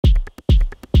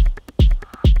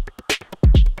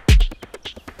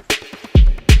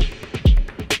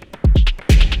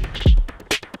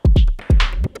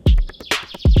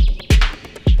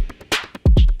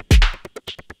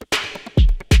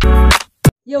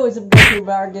Yo, what's up guys? We're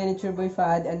back again. It's your boy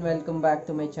Fad and welcome back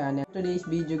to my channel. Today's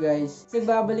video guys,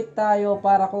 babalik tayo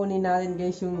para kunin natin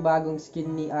guys yung bagong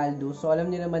skin ni Aldous. So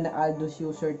alam niyo naman na Aldous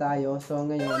user tayo. So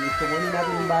ngayon, kunin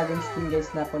natin yung bagong skin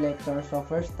guys na collector. So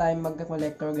first time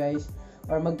magka-collector guys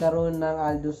or magkaroon ng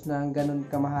Aldous ng ganun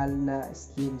kamahal na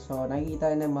skin. So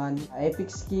nakikita naman,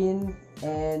 epic skin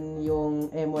and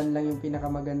yung M1 lang yung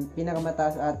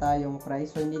pinakamataas ata yung price.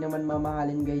 So hindi naman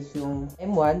mamahalin guys yung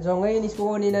M1. So ngayon is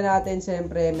kukunin na natin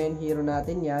siyempre main hero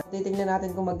natin yan. Titingnan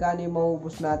natin kung magkano yung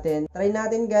mauubos natin. Try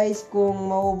natin guys kung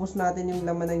mauubos natin yung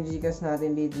laman ng Gcash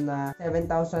natin dito na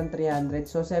 7,300.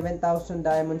 So 7,000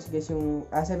 diamonds guys yung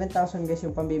 7,000 guys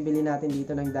yung pambibili natin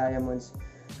dito ng diamonds.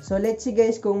 So let's see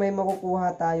guys kung may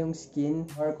makukuha tayong skin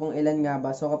or kung ilan nga ba.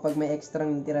 So kapag may extra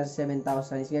natira sa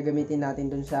 7,000 is gagamitin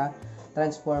natin dun sa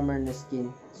transformer na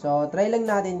skin. So try lang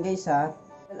natin guys ha.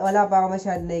 Wala pa ako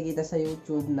masyado nakikita sa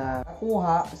YouTube na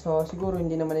nakuha. So siguro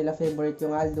hindi naman nila favorite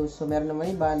yung Aldous. So meron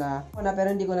naman iba na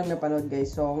pero hindi ko lang napanood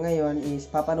guys. So ngayon is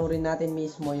papanurin natin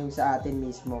mismo yung sa atin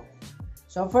mismo.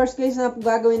 So first guys na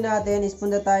gagawin natin is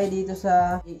punta tayo dito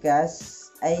sa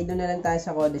Gcash. Ay doon na lang tayo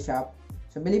sa Code Shop.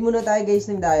 So, bili muna tayo guys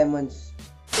ng diamonds.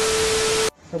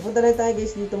 So, punta na tayo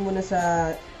guys dito muna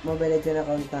sa Mobile Legends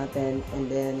account natin. And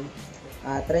then,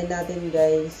 try natin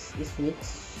guys i-switch.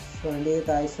 So, nandito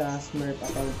tayo sa Smurf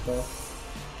account ko.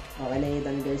 Okay,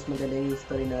 nakita nyo guys, maganda yung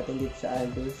history natin dito sa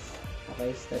Aldous.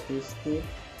 Okay, statistic,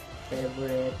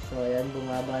 favorite. So, ayan,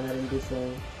 bumaba na rin guys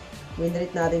yung win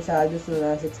rate natin sa Aldous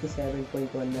na 67.1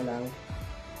 na lang.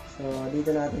 So, dito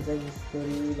natin sa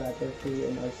history, battlefield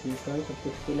and all season. So,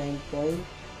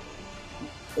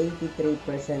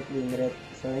 59.83% win rate.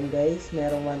 So, yun guys,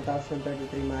 merong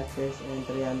 1,033 matches and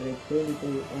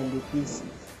 322 MVPs.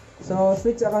 So,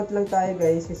 switch account lang tayo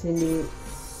guys kasi hindi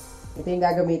ito yung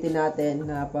gagamitin natin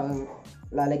na pang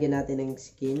lalagyan natin ng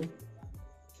skin.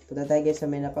 Punta tayo guys sa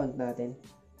main account natin.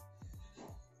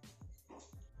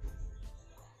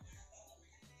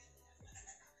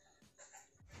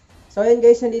 So, ayan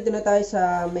guys, nandito na tayo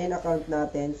sa main account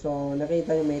natin. So,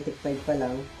 nakita nyo may tick 5 pa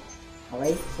lang.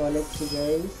 Okay, so let's see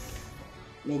guys.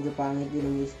 Medyo pangit din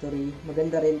yung history.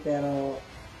 Maganda rin pero,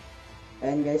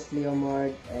 ayan guys,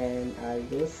 Leomord and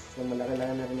Aldous. So,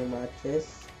 malaki-laki na rin yung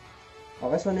matches.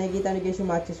 Okay, so nakikita nyo guys yung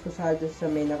matches ko sa Aldous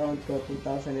sa main account ko,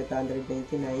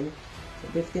 2,899. So,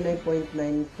 59.9%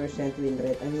 win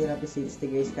rate. Ang hirap i-60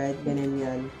 guys, kahit ganyan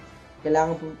yan.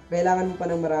 Kailangan mo pa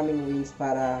ng maraming wins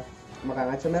para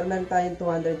makangat. So, meron lang tayong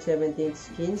 217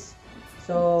 skins.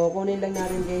 So, kunin lang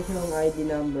natin guys yung ID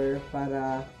number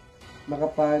para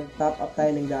makapag-top up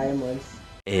tayo ng diamonds.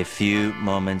 A few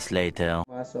moments later.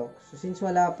 Pasok. So, since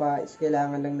wala pa, is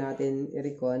kailangan lang natin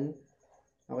i-recon.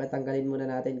 Okay, tanggalin muna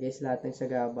natin guys lahat ng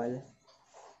sagabal.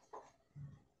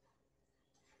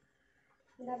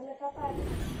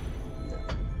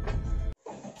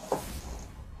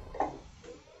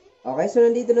 Okay, so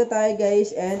nandito na tayo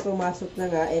guys and pumasok na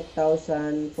nga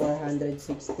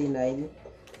 8,469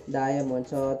 diamond.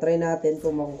 So, try natin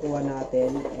kung makukuha natin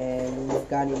and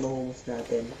magkano mahumus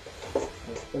natin.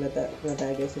 Punta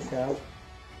tayo guys sa shop.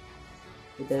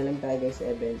 Dito na lang tayo guys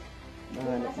sa event.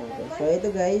 Mahanap natin. So,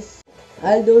 ito guys,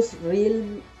 Aldous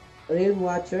Realm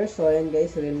Watcher. So, ayan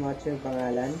guys, Realm Watcher yung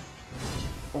pangalan.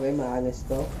 Okay, maangas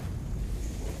to.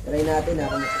 Try natin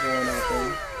kung makukuha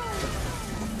natin.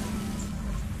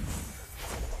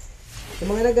 Sa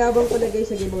mga nag-aabang ko na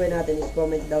guys sa giveaway natin is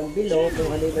comment down below kung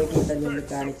ano yung makikita nyo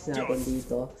mechanics natin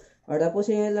dito. Or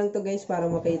tapusin nyo lang to guys para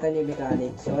makita nyo yung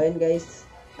mechanics. So ayan guys,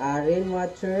 Realm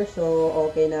Watcher. So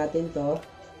okay natin to.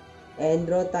 And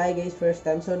draw tayo guys first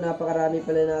time. So napakarami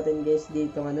pala natin guys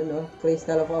dito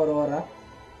Crystal of Aurora.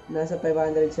 Nasa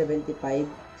 575.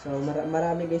 So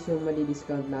marami guys yung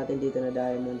mali-discount natin dito na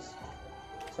diamonds.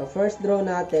 So first draw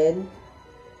natin.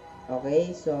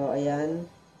 Okay, so ayan.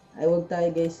 Ay, wag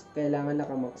tayo guys, kailangan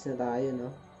nakamax na tayo,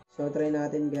 no? So, try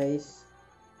natin guys.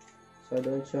 So,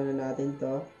 don't show na natin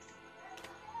to.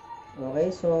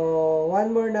 Okay, so,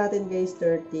 one more natin guys,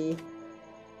 30.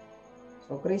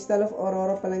 So, Crystal of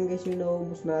Aurora pa lang guys yung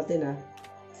naubos natin,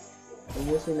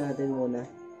 ubusin natin muna.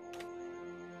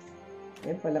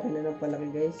 Ayan, palaki na ng palaki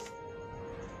guys.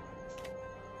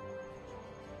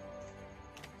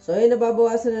 So, ayan,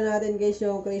 nababawasan na natin guys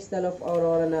yung Crystal of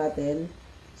Aurora natin.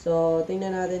 So,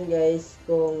 tingnan natin guys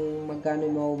kung magkano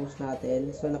yung maubos natin.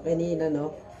 So, nakinina,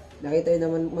 nakita yun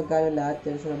naman magkano lahat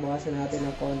yun. So, nabawasan natin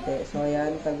ng konti. So,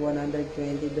 ayan, tag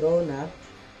 120 draw na.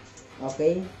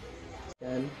 Okay.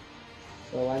 Yan.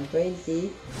 So,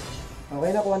 120. Okay,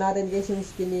 nakuha natin guys yung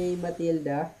skin ni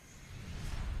Matilda.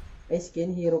 Ay,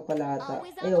 skin, hero pala ata.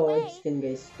 Ay, skin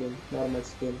guys, skin. Normal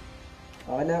skin.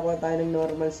 Okay, nakakuha tayo ng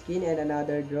normal skin and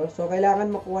another draw. So,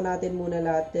 kailangan makuha natin muna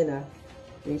lahat yan ha.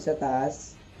 Yung sa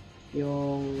taas.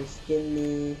 Yung skin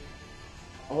ni...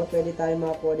 Okay, pwede tayo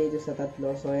makakuha dito sa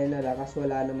tatlo. So, ayan na lang. Kasi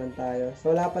wala naman tayo.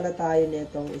 So, wala pala tayo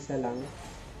netong isa lang.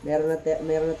 Meron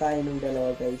na tayo ng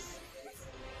dalawa guys.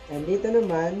 And dito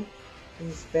naman,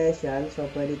 special. So,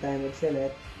 pwede tayo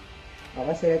mag-select.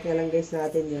 Okay, select na lang guys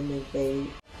natin yun. Yung kay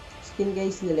skin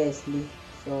guys ni Leslie.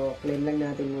 So, claim lang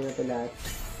natin muna ito lahat.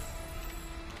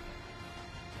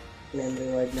 Claim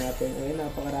reward natin. Ayun,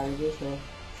 napakarami guys. So,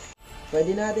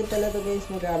 pwede natin pala ito guys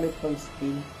magamit pang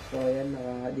spin. So, ayan,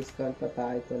 naka-discount pa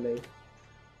tayo tuloy.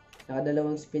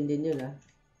 Nakadalawang spin din yun ha.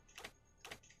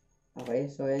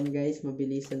 Okay, so ayan guys,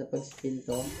 mabilisan na pag-spin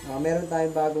to. Meron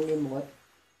tayong bagong emote.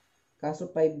 Kaso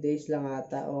 5 days lang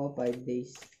ata. O, 5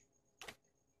 days.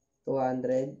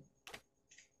 200.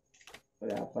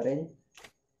 Wala pa rin.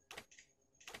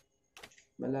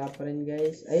 Wala pa rin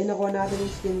guys. Ayun, nakuha natin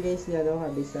yung skin guys niya, no?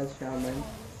 Abyssal Shaman.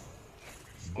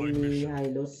 Skin ni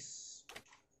Aldous.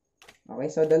 Okay,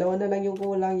 so dalawa na lang yung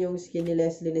kulang. Yung skin ni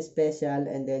Leslie ni Special.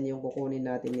 And then yung kukunin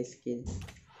natin ni skin.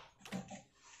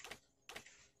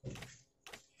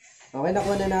 Okay,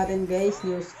 nakuha na natin guys.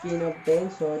 New skin of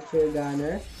 10. So, Cheer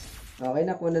Gunner. Okay,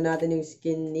 nakuha na natin yung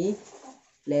skin ni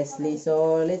Leslie.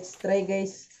 So, let's try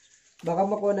guys. Baka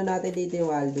makuha na natin dito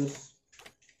yung Aldous.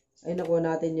 Ay, nakuha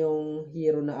natin yung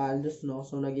hero na Aldous, no?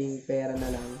 So, naging pera na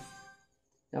lang.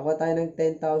 Nakuha tayo ng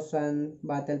 10,000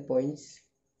 battle points.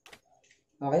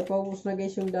 Okay, paubos na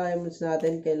guys yung diamonds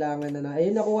natin. Kailangan na na.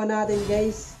 Ayun, nakuha natin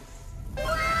guys.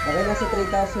 Okay, nasa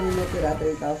 3,000 yung natira.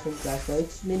 3,000 plus. So,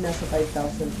 it's mean nasa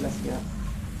 5,000 plus nga.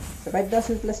 Sa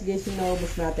 5,000 plus guys yung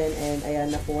naubos natin. And ayan,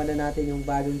 nakuha na natin yung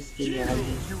bagong skin niya.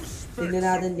 Tingnan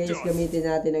natin guys, gamitin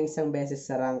natin ng isang beses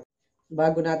sa rank.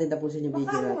 Bago natin tapusin yung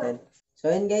video natin. So,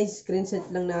 ayan guys, screenshot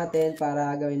lang natin para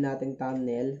gawin natin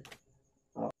thumbnail.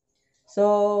 Okay.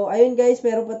 So, ayun guys,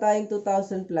 meron pa tayong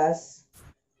 2,000 plus.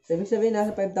 So, ibig sabihin,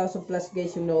 nasa 5,000 plus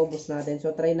guys yung naubos natin.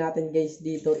 So, try natin guys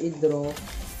dito, i-draw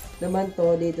naman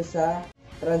to dito sa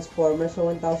transformer. So,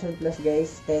 1,000 plus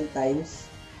guys, 10 times.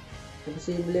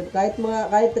 Posible, kahit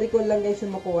recall lang guys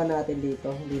yung makuha natin dito.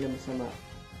 Hindi na masama.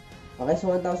 Okay, so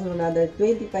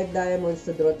 1,125 diamonds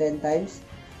to draw 10 times.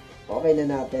 Okay na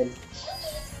natin.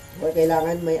 Okay,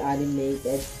 kailangan may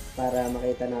animated para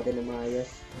makita natin na maayos.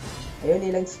 Ayun,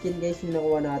 ilang skin guys yung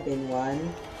nakuha natin. 1,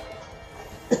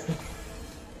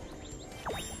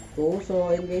 2. So,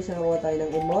 ayun guys, nakuha tayo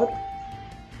ng emote.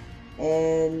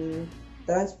 And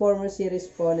Transformer Series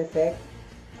Spawn Effect.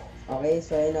 Okay,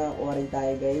 so ayun, nakakuha rin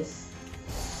tayo guys.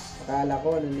 Akala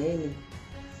ko ano na yun.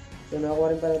 So, nakakuha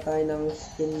rin pala tayo ng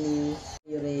skin ni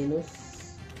Uranus.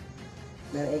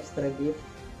 May extra gift.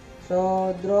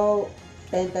 So, draw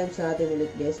 10 times natin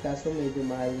ulit guys, kaso medyo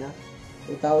mahal na.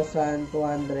 2,250.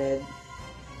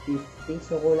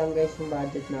 So, kulang guys yung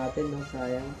budget natin, no?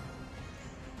 Sayang.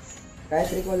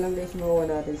 Kahit recall lang guys, makuha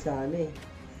natin sa ano eh.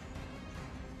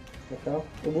 Ito.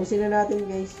 Ubusin na natin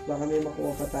guys. Baka may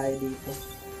makuha pa tayo dito.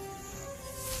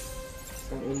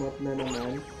 Isang emote na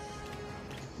naman.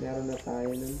 Meron na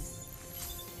tayo nun.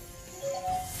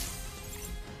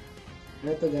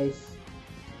 Ito guys.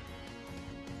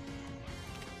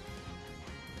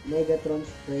 Megatron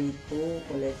Spray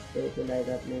 2. Collect spray to light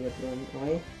up Megatron.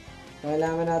 Okay.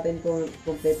 Kailangan natin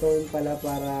kumpletuhin pala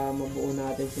para mabuo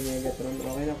natin si Megatron.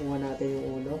 Okay, nakuha natin yung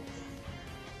ulo.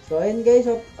 So, ayun guys,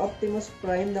 Optimus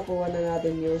Prime, nakuha na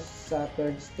natin yung sa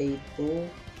third state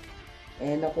 2.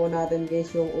 And nakuha natin guys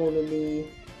yung ulo ni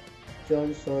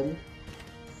Johnson.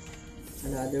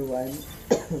 Another one.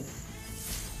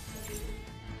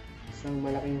 Isang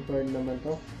malaking turn naman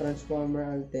to. Transformer,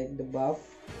 I'll take the buff.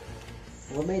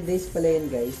 Oh, may days pala yun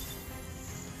guys.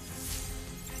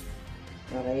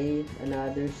 Okay,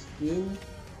 another skin.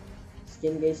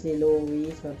 Skin guys ni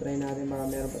Louie. So, try natin baka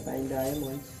meron pa tayong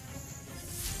diamonds.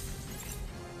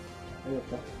 Ano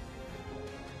to?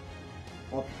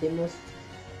 Optimus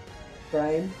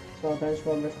Prime. So,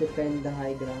 Transformers defend the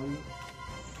high ground.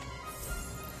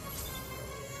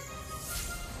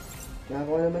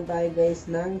 Nakakuha naman tayo guys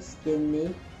ng skin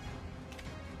ni...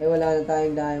 wala na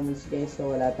tayong diamonds guys.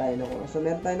 So, wala tayo nakuha. So,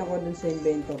 meron tayo nakuha dun sa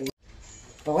inventory.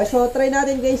 Okay, so try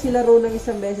natin guys ilaro ng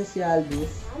isang beses si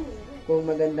Aldous. Kung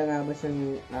maganda nga ba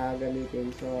siyang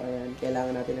gamitin. So, ayan.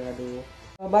 Kailangan natin nakaduo.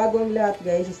 So, bago ang lahat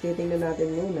guys, titingnan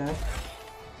natin muna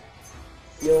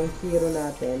yung hero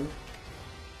natin.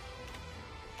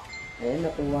 Ayan,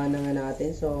 nakuha na nga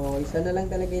natin. So, isa na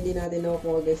lang talaga hindi natin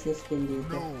nakuha guys na skin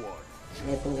dito.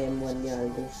 Itong M1 ni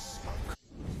Aldous.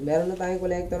 Meron na tayong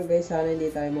collector guys. Sana hindi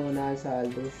tayo maunahan sa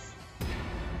Aldous.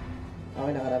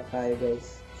 Okay, nakarap tayo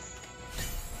guys.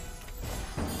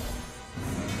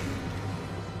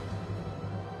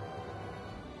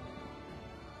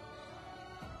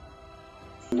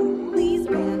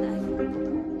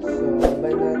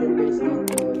 game,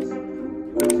 boys.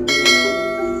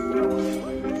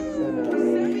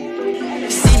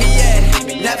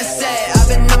 Never say I've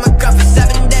been on my grind for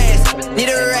 7 days. Need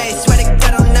a race, swear to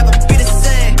God I'll never be the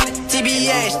same.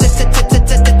 TBH,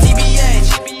 TBH,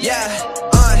 yeah,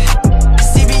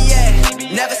 CBA.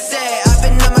 Never say I've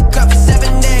been on my grind for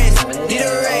 7 days. Need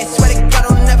a race, swear to God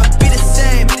I'll never be the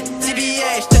same.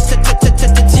 TBH,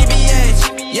 TBH,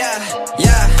 yeah.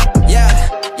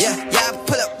 I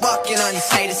pull up walking on these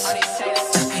haters.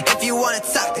 If you wanna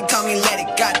talk, then call me later.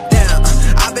 Goddamn,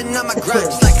 I've been on my grind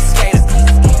just like a skater.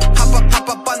 Hop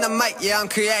up on the mic, yeah, I'm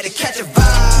creative. Catch a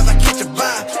vibe, I catch a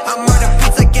vibe. I murder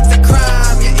beats like it's a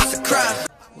crime, yeah, it's a crime.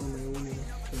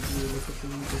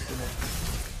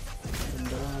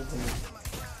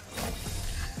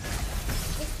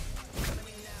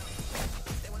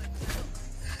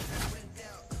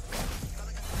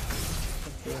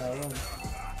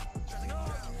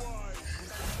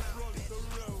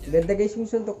 Ganda guys yung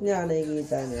suntok niya,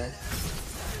 nakikita niyo.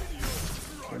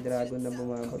 May dragon na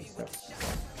bumabagsak.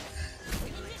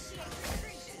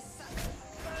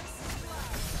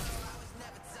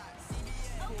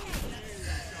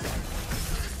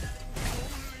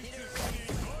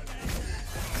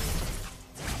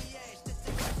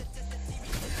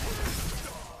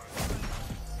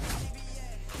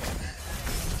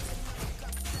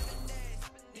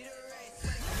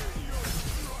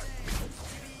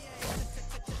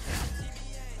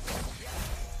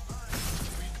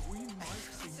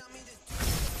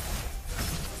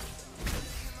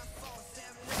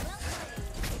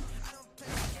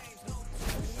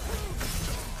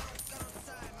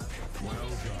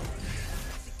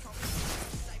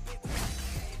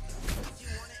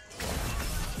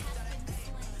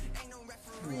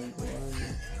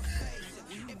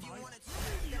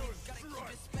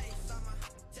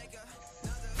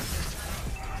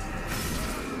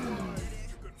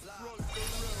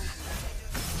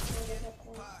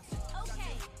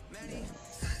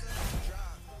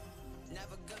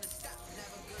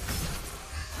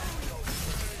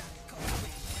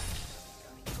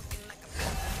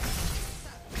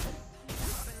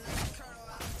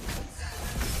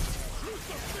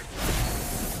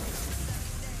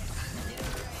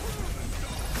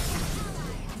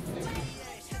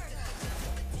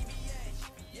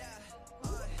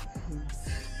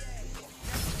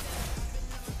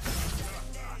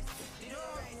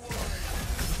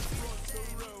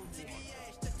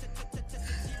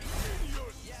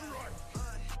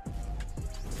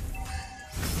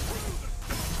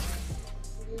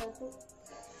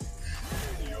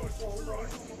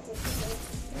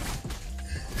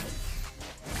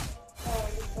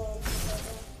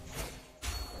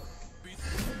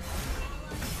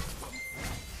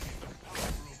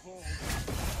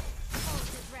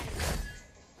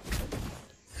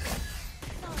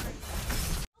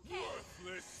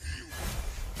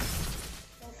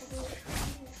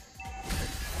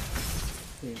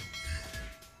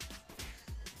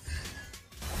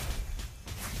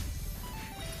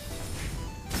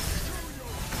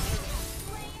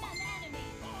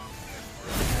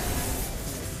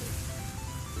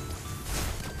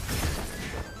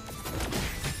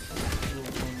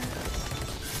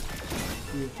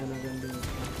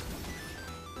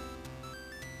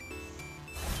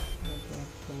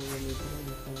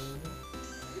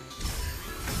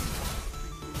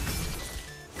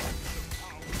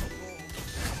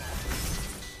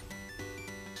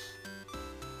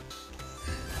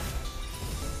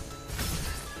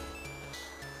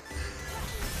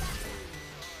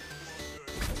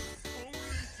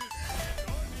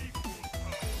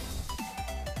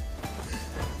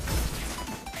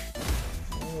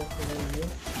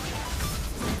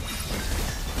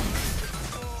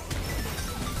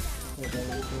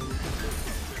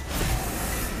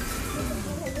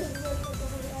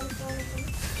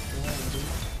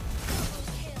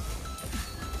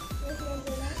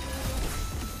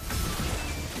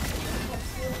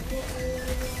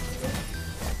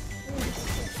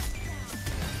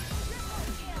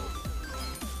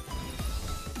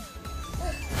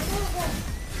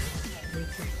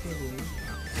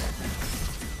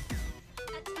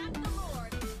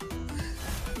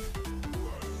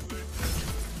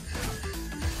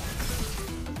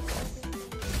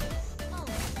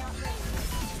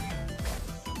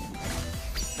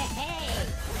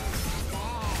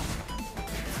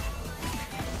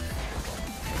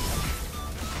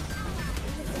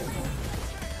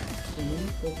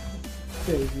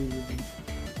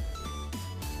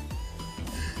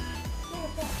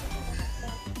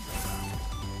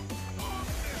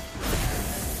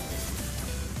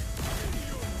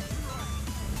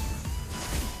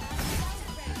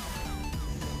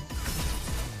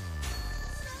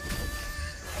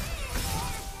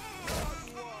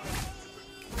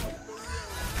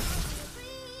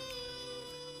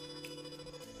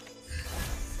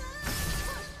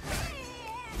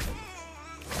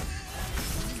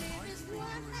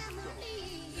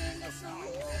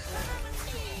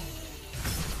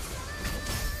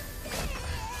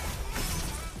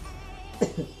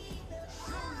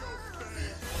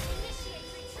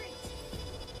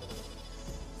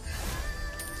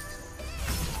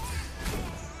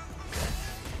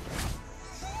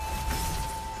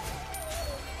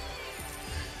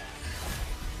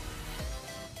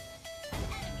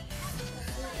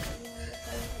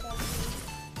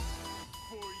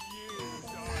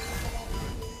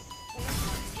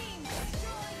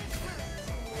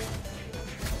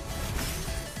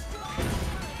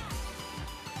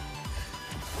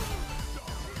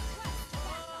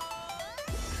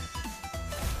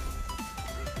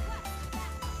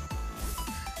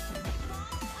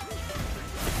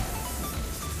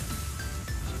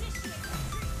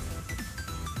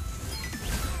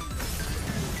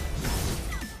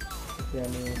 Yan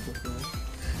yung puso.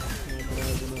 Mga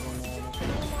dragon na kanana.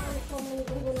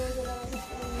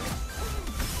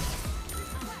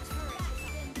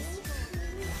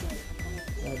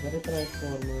 Dari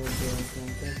transformer din.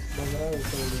 Bagraw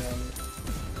ito yan.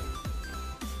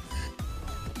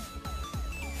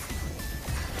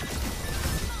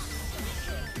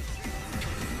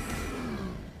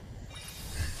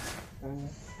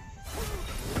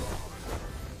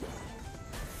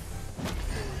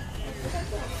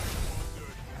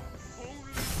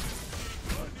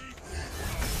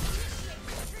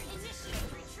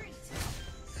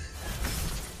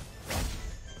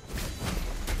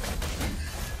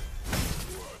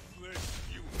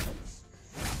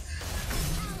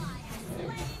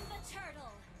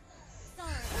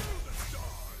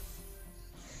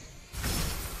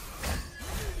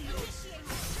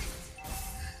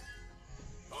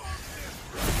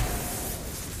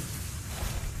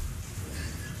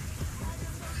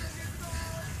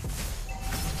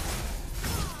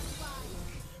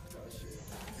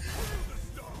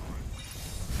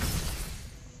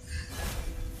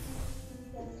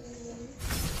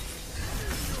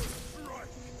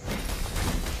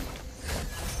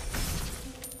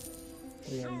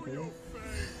 Ayan guys.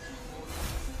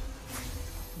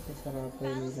 Ito sarap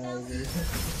na yung guys.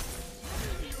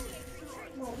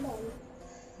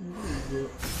 Hindi.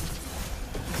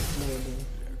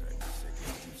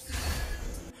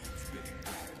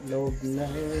 Load na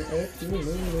 8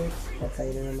 minutes.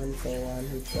 Patay na naman to.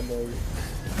 1 hit ka boy.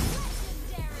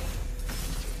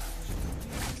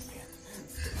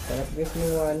 Sarap guys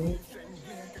yung 1 hit.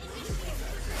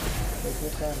 Wait mo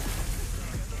ka.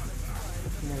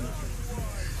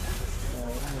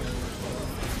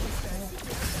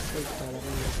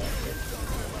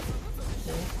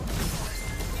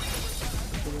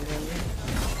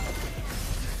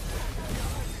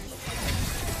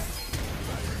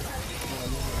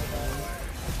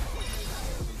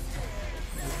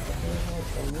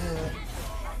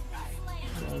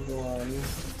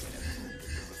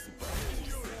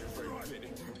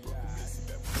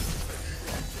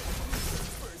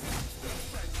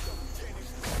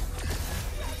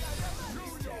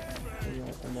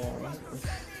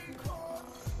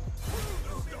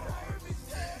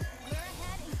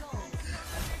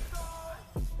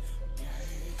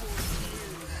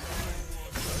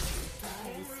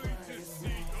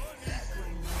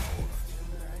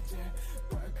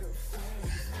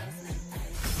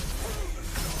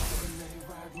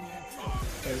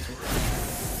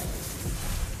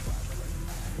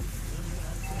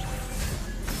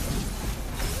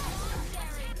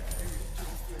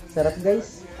 Sarap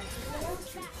guys.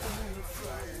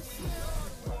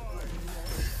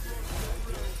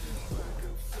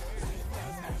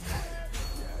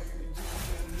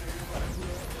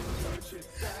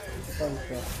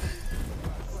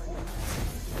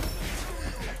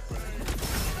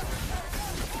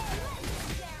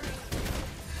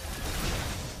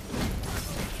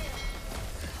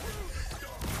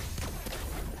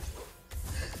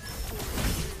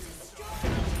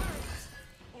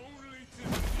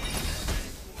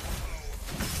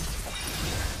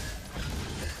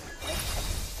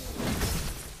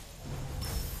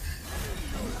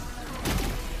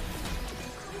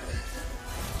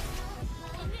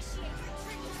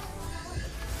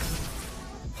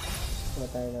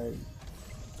 Tyler.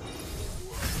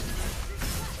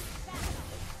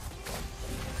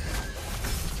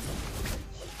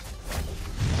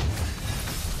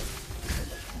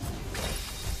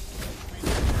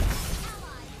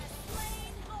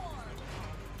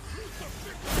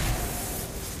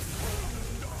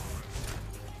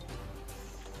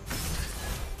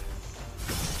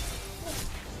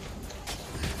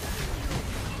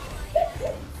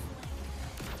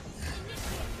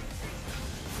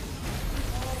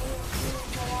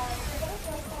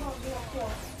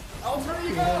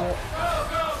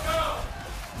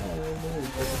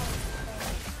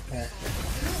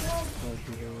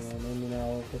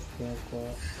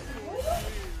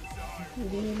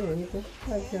 Hindi nila ito.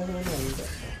 Kahit siya naman ito.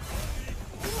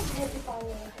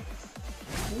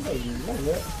 Hindi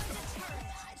lang.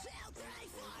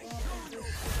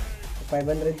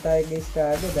 500 tayo guys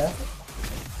kaagad ha.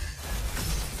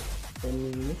 10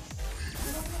 minutes.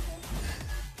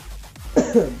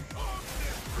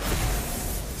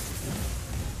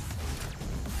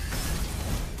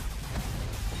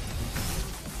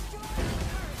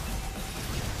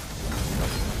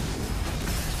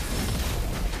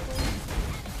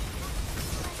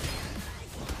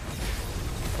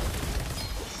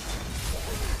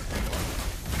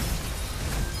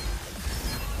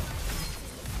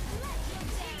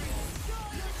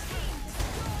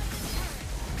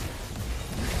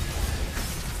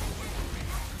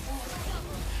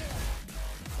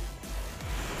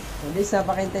 Guys,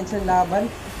 napaka-intense yung laban.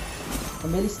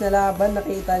 Mabilis na laban,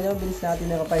 nakita nyo, bilis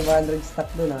natin naka 500 stock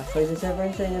dun ha. So, isa-share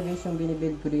ko sa inyo guys yung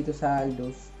binibuild ko dito sa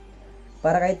Aldous.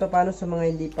 Para kahit pa paano sa mga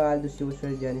hindi pa Aldous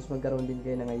user dyan is magkaroon din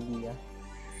kayo ng idea.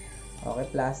 Okay,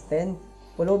 plus 10.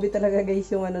 Pulubi talaga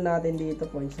guys yung ano natin dito,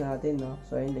 points natin, no.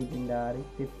 So, ayun, legendary.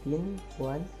 15,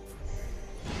 1.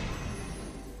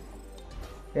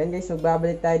 Ayan guys,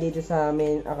 magbabalik tayo dito sa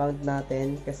main account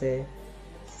natin kasi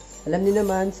alam niyo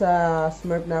naman sa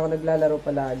Smurf na ako naglalaro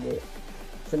palagi.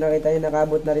 So nakita nyo,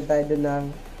 nakabot na rin tayo dun ng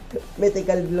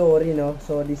mythical glory, no?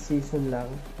 So this season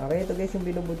lang. Okay, ito guys yung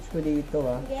binuboots ko dito,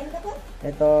 ha.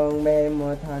 Itong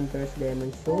Behemoth Hunter's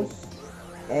Demon Shoes.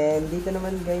 And dito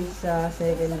naman guys sa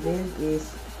second build is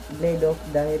Blade of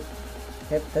the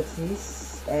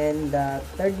Heptasis. And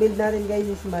third build natin guys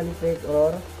is Malefic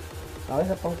Roar. Okay,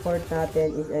 sa pang fourth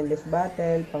natin is Endless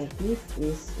Battle. Pang fifth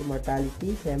is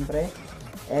Immortality, syempre.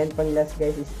 And pang last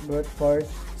guys is Brute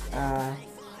Force,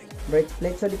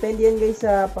 Breakflake. So depende yan guys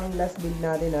sa pang last build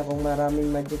natin kung maraming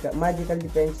magical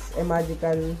defense,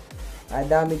 magical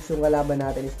damage yung kalaban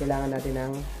natin is kailangan natin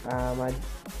ng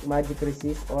magic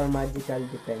resist or magical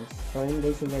defense. So yun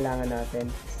guys yung kailangan natin.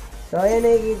 So ayan,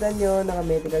 nakikita nyo, naka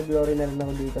mythical glory na rin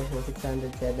ako dito. So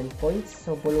 607 points.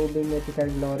 So pulubing mythical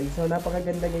glory. So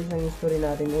napakaganda guys ng history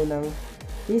natin. Unang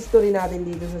history natin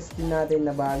dito sa skin natin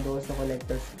na bago sa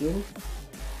collector skin.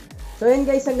 So yun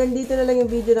guys, hanggang dito na lang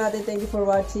yung video natin. Thank you for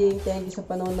watching. Thank you sa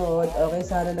panonood. Okay,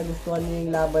 sana nagustuhan niyo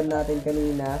yung laban natin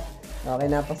kanina. Okay,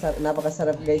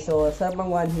 napakasarap guys. So, sarap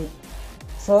ang one hit.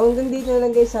 So, hanggang dito na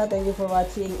lang guys ha. Thank you for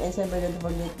watching. And siyempre,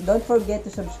 don't forget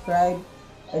to subscribe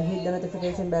and hit the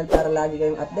notification bell para lagi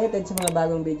kayong updated sa mga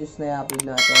bagong videos na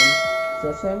i-upload natin.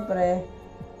 So, siyempre,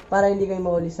 para hindi kayo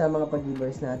mahuli sa mga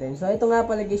pag-givers natin. So, ito nga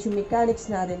pala guys yung mechanics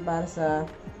natin para sa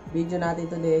video natin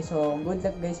today. So, good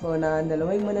luck guys po na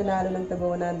dalawang mananalo ng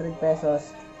tago 100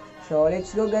 pesos. So,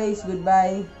 let's go guys.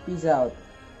 Goodbye. Peace out.